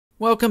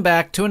Welcome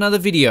back to another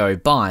video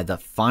by the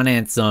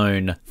Finance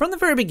Zone. From the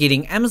very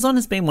beginning, Amazon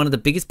has been one of the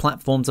biggest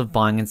platforms of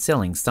buying and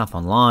selling stuff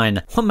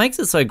online. What makes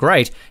it so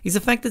great is the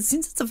fact that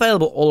since it's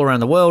available all around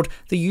the world,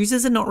 the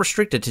users are not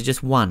restricted to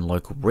just one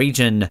local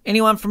region.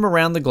 Anyone from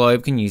around the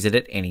globe can use it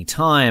at any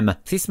time.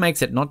 This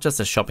makes it not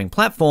just a shopping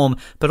platform,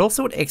 but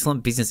also an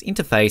excellent business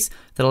interface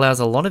that allows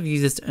a lot of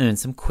users to earn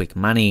some quick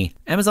money.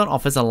 Amazon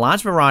offers a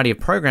large variety of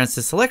programs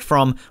to select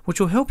from, which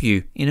will help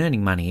you in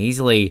earning money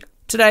easily.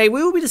 Today,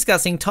 we will be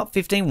discussing top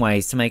 15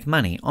 ways to make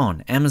money on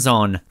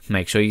Amazon.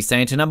 Make sure you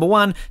stay into number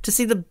 1 to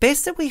see the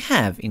best that we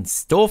have in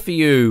store for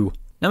you.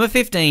 Number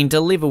 15,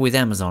 deliver with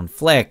Amazon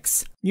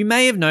Flex. You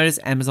may have noticed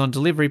Amazon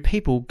delivery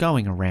people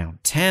going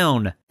around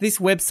town. This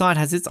website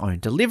has its own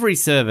delivery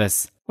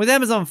service. With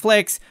Amazon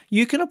Flex,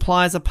 you can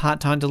apply as a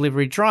part-time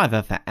delivery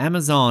driver for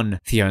Amazon.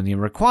 The only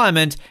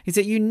requirement is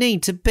that you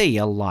need to be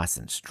a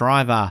licensed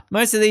driver.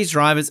 Most of these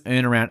drivers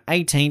earn around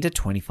 $18 to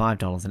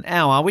 $25 an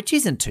hour, which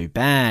isn't too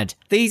bad.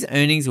 These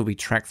earnings will be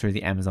tracked through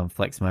the Amazon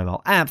Flex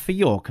mobile app for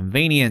your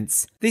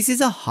convenience. This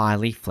is a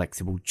highly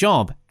flexible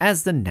job,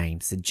 as the name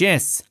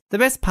suggests. The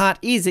best part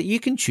is that you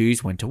can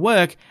choose when to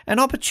work, and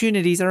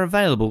opportunities are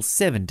available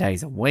 7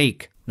 days a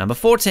week. Number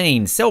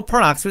 14, sell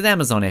products with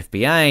Amazon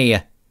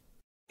FBA.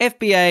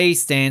 FBA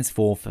stands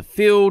for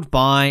Fulfilled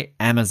by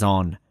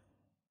Amazon.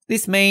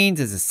 This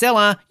means as a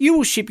seller, you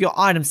will ship your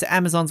items to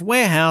Amazon's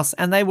warehouse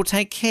and they will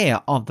take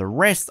care of the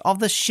rest of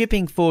the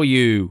shipping for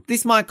you.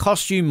 This might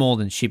cost you more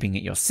than shipping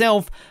it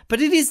yourself, but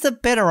it is the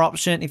better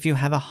option if you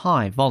have a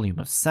high volume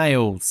of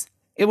sales.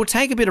 It will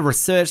take a bit of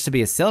research to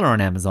be a seller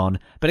on Amazon,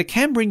 but it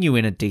can bring you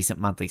in a decent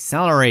monthly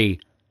salary.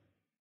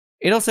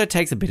 It also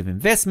takes a bit of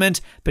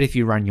investment, but if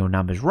you run your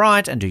numbers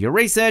right and do your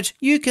research,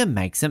 you can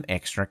make some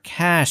extra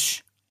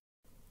cash.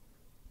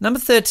 Number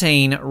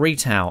 13,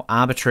 retail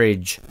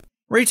arbitrage.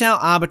 Retail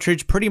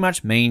arbitrage pretty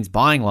much means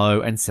buying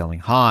low and selling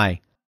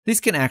high.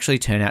 This can actually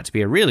turn out to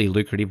be a really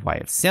lucrative way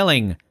of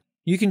selling.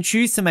 You can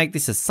choose to make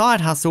this a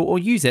side hustle or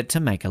use it to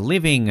make a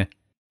living.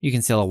 You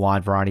can sell a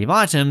wide variety of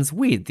items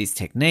with this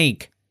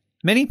technique.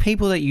 Many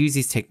people that use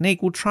this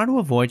technique will try to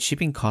avoid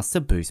shipping costs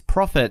to boost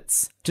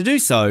profits. To do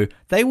so,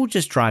 they will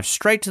just drive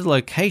straight to the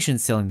location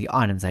selling the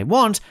items they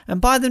want and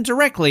buy them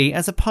directly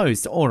as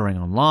opposed to ordering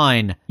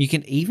online. You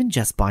can even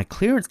just buy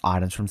clearance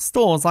items from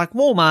stores like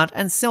Walmart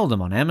and sell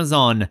them on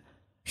Amazon.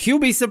 You'll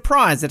be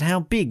surprised at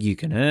how big you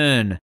can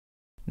earn.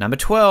 Number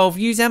 12,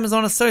 use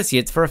Amazon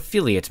Associates for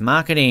affiliate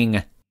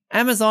marketing.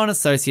 Amazon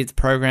Associates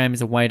program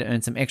is a way to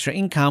earn some extra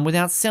income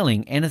without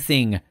selling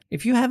anything.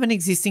 If you have an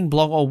existing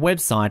blog or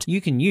website, you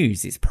can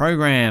use this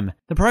program.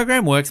 The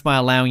program works by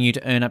allowing you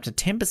to earn up to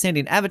 10%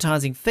 in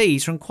advertising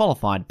fees from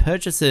qualified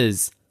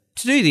purchasers.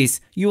 To do this,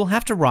 you will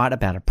have to write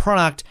about a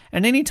product,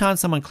 and anytime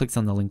someone clicks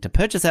on the link to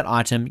purchase that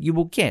item, you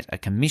will get a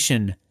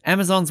commission.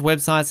 Amazon's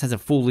websites has a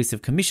full list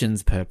of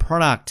commissions per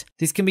product.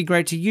 This can be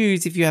great to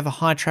use if you have a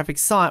high traffic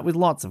site with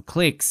lots of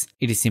clicks.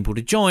 It is simple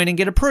to join and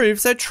get approved,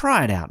 so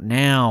try it out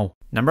now.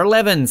 Number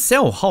 11,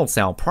 sell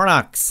wholesale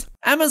products.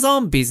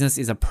 Amazon Business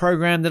is a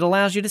program that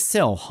allows you to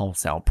sell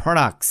wholesale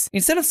products.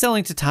 Instead of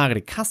selling to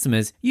targeted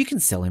customers, you can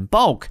sell in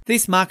bulk.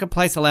 This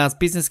marketplace allows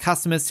business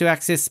customers to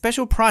access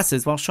special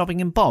prices while shopping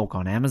in bulk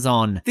on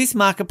Amazon. This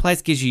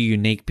marketplace gives you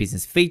unique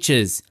business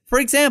features. For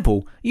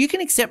example, you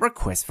can accept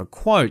requests for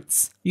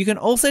quotes. You can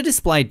also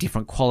display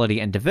different quality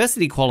and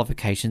diversity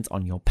qualifications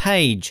on your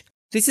page.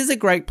 This is a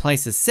great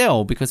place to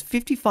sell because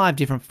 55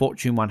 different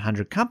Fortune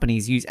 100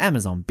 companies use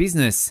Amazon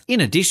Business. In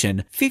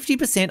addition,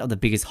 50% of the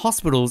biggest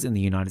hospitals in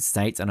the United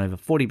States and over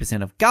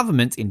 40% of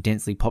governments in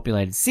densely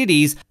populated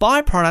cities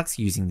buy products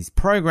using this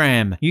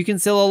program. You can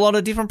sell a lot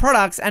of different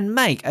products and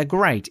make a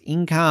great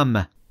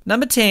income.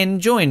 Number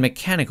 10, join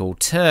Mechanical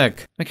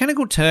Turk.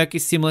 Mechanical Turk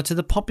is similar to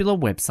the popular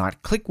website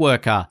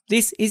Clickworker.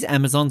 This is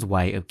Amazon's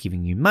way of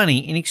giving you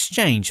money in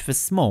exchange for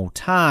small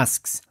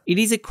tasks. It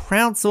is a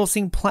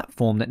crowdsourcing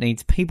platform that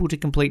needs people to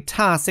complete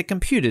tasks that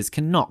computers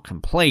cannot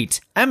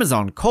complete.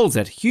 Amazon calls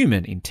it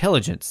human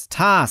intelligence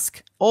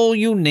task. All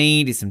you'll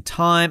need is some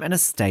time and a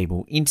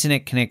stable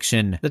internet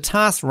connection. The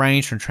tasks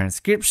range from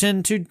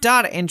transcription to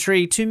data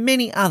entry to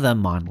many other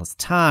mindless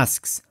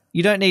tasks.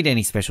 You don't need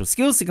any special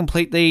skills to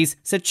complete these,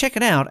 so check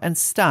it out and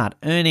start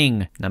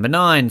earning. Number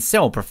 9,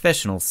 sell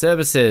professional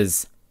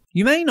services.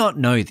 You may not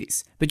know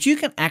this, but you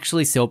can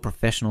actually sell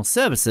professional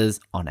services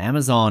on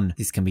Amazon.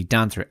 This can be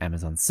done through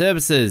Amazon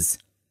Services.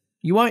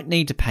 You won't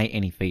need to pay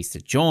any fees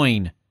to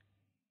join.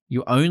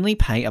 You only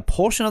pay a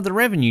portion of the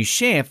revenue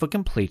share for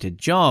completed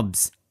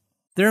jobs.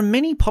 There are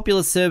many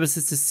popular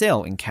services to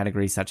sell in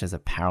categories such as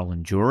apparel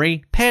and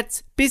jewelry,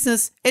 pets,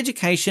 business,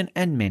 education,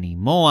 and many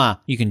more.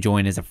 You can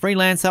join as a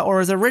freelancer or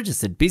as a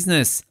registered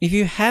business. If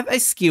you have a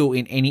skill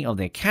in any of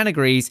their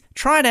categories,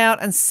 try it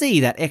out and see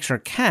that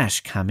extra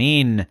cash come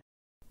in.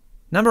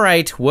 Number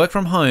 8, work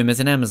from home as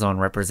an Amazon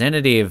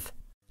representative.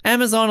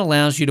 Amazon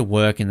allows you to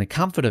work in the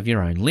comfort of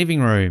your own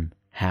living room.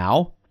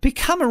 How?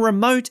 Become a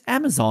remote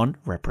Amazon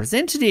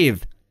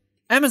representative.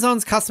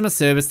 Amazon's customer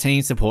service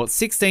team supports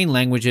 16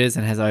 languages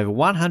and has over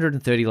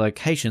 130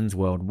 locations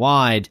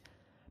worldwide.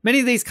 Many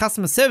of these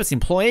customer service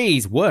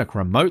employees work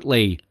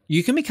remotely.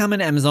 You can become an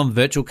Amazon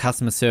virtual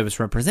customer service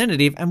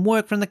representative and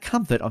work from the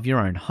comfort of your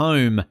own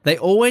home. They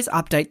always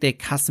update their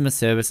customer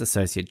service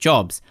associate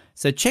jobs,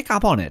 so check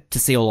up on it to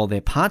see all of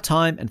their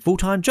part-time and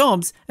full-time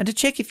jobs and to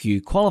check if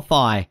you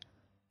qualify.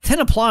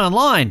 Then apply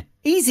online.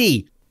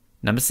 Easy!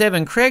 Number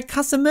 7, create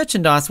custom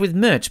merchandise with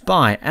Merch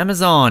by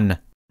Amazon.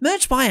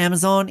 Merch by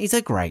Amazon is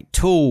a great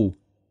tool.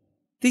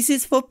 This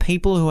is for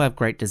people who have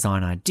great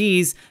design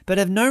ideas but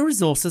have no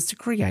resources to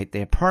create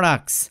their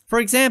products. For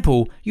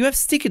example, you have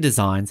sticker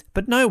designs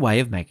but no way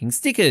of making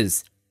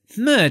stickers.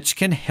 Merch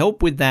can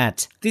help with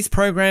that. This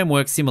program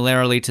works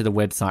similarly to the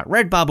website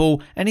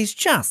Redbubble and is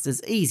just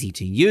as easy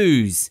to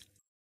use.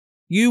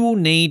 You will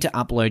need to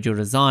upload your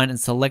design and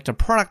select a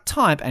product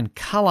type and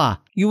color.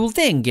 You will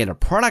then get a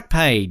product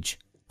page.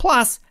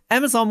 Plus,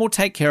 Amazon will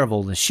take care of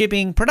all the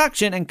shipping,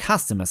 production, and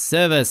customer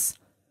service.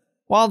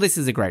 While this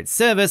is a great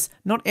service,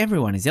 not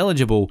everyone is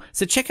eligible,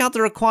 so check out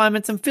the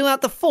requirements and fill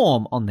out the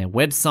form on their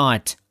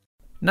website.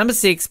 Number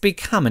 6,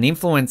 become an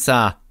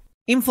influencer.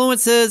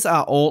 Influencers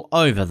are all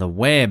over the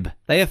web.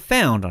 They are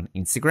found on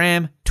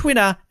Instagram,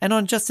 Twitter, and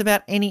on just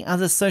about any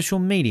other social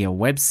media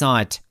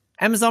website.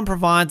 Amazon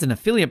provides an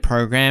affiliate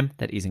program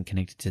that isn't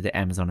connected to the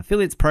Amazon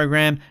Affiliates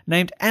program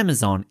named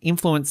Amazon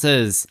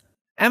Influencers.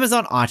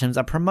 Amazon items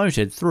are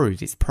promoted through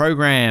this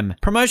program.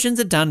 Promotions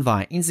are done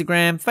via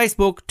Instagram,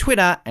 Facebook,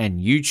 Twitter, and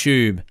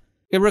YouTube.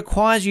 It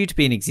requires you to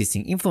be an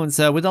existing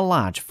influencer with a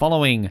large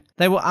following.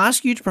 They will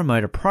ask you to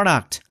promote a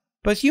product.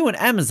 Both you and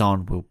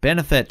Amazon will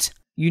benefit.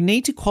 You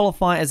need to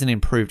qualify as an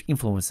improved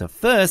influencer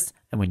first,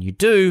 and when you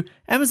do,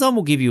 Amazon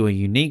will give you a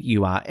unique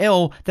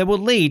URL that will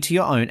lead to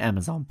your own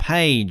Amazon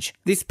page.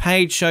 This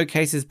page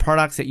showcases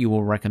products that you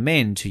will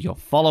recommend to your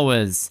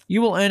followers.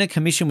 You will earn a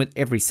commission with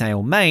every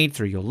sale made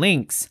through your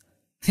links.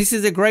 This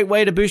is a great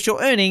way to boost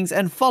your earnings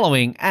and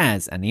following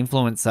as an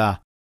influencer.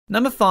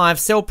 Number 5,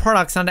 sell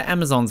products under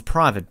Amazon's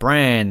private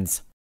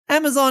brands.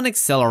 Amazon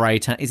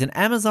Accelerator is an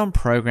Amazon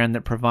program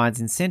that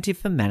provides incentive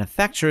for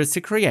manufacturers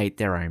to create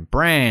their own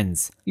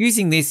brands.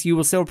 Using this, you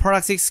will sell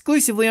products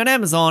exclusively on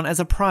Amazon as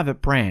a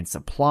private brand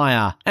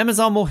supplier.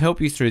 Amazon will help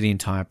you through the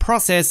entire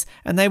process,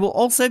 and they will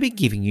also be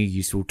giving you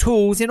useful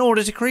tools in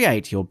order to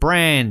create your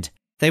brand.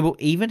 They will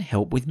even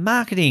help with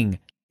marketing.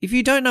 If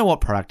you don't know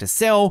what product to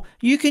sell,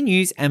 you can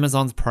use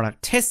Amazon's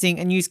product testing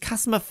and use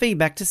customer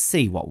feedback to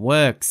see what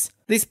works.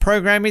 This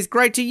program is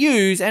great to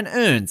use and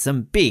earn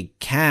some big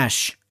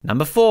cash.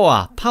 Number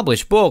 4,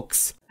 publish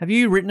books. Have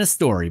you written a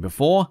story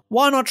before?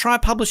 Why not try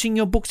publishing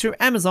your book through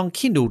Amazon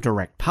Kindle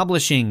Direct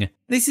Publishing?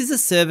 This is a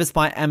service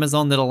by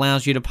Amazon that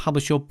allows you to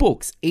publish your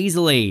books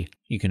easily.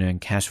 You can earn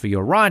cash for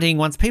your writing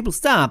once people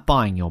start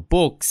buying your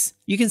books.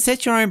 You can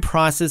set your own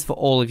prices for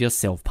all of your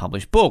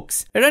self-published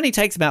books. It only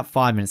takes about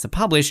 5 minutes to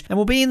publish and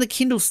will be in the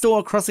Kindle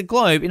store across the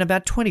globe in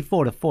about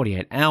 24 to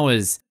 48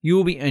 hours. You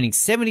will be earning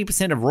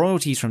 70% of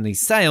royalties from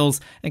these sales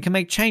and can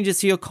make changes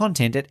to your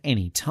content at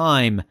any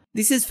time.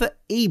 This is for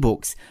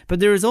ebooks, but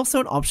there is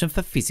also an option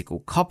for physical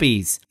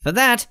copies. For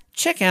that,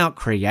 check out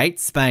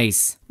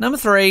CreateSpace. Number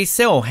 3,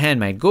 sell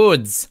handmade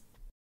goods.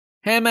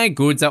 Handmade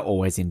goods are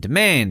always in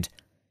demand.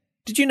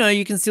 Did you know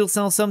you can still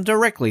sell some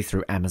directly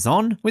through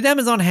Amazon? With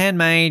Amazon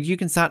Handmade, you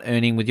can start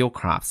earning with your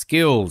craft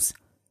skills.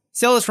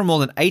 Sellers from more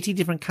than 80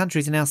 different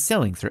countries are now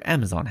selling through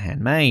Amazon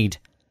Handmade.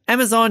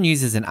 Amazon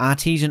uses an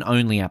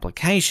artisan-only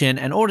application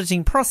and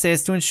auditing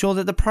process to ensure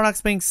that the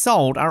products being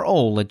sold are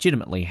all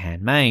legitimately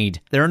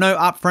handmade. There are no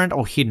upfront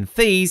or hidden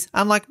fees,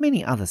 unlike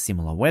many other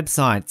similar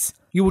websites.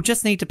 You will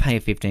just need to pay a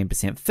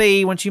 15%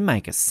 fee once you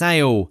make a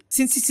sale.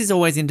 Since this is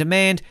always in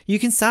demand, you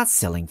can start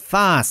selling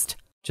fast.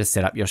 Just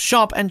set up your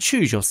shop and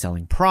choose your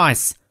selling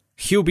price.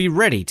 You'll be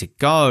ready to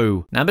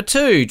go. Number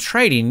 2,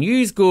 trade in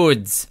used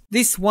goods.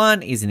 This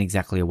one isn't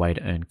exactly a way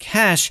to earn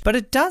cash, but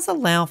it does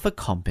allow for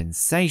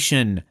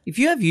compensation. If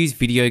you have used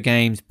video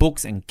games,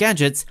 books, and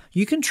gadgets,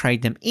 you can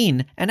trade them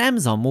in and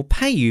Amazon will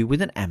pay you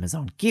with an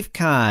Amazon gift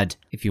card.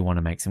 If you want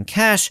to make some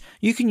cash,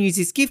 you can use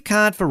this gift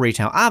card for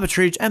retail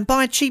arbitrage and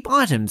buy cheap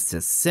items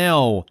to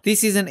sell.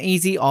 This is an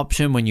easy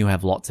option when you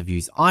have lots of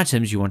used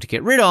items you want to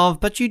get rid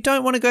of, but you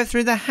don't want to go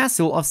through the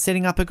hassle of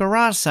setting up a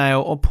garage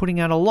sale or putting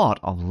out a lot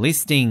of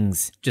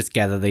listings. Just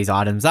gather these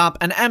items up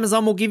and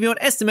Amazon will give you an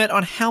estimate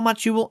on how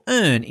much you will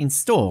earn in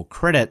store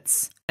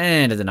credits.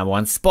 And at the number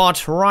 1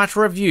 spot, write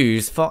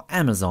reviews for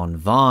Amazon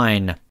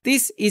Vine.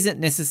 This isn't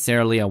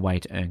necessarily a way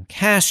to earn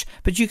cash,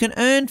 but you can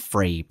earn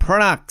free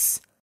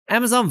products.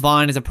 Amazon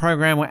Vine is a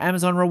program where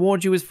Amazon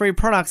rewards you with free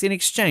products in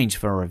exchange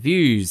for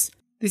reviews.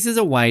 This is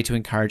a way to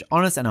encourage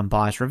honest and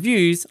unbiased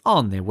reviews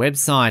on their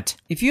website.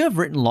 If you have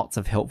written lots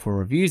of helpful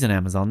reviews on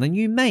Amazon, then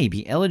you may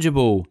be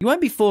eligible. You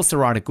won't be forced to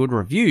write a good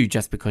review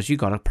just because you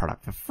got a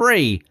product for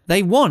free.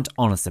 They want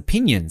honest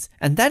opinions,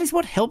 and that is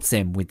what helps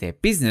them with their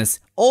business,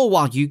 all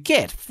while you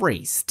get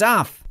free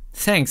stuff.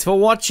 Thanks for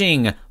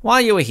watching.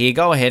 While you are here,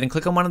 go ahead and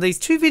click on one of these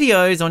 2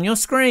 videos on your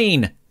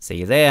screen. See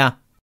you there.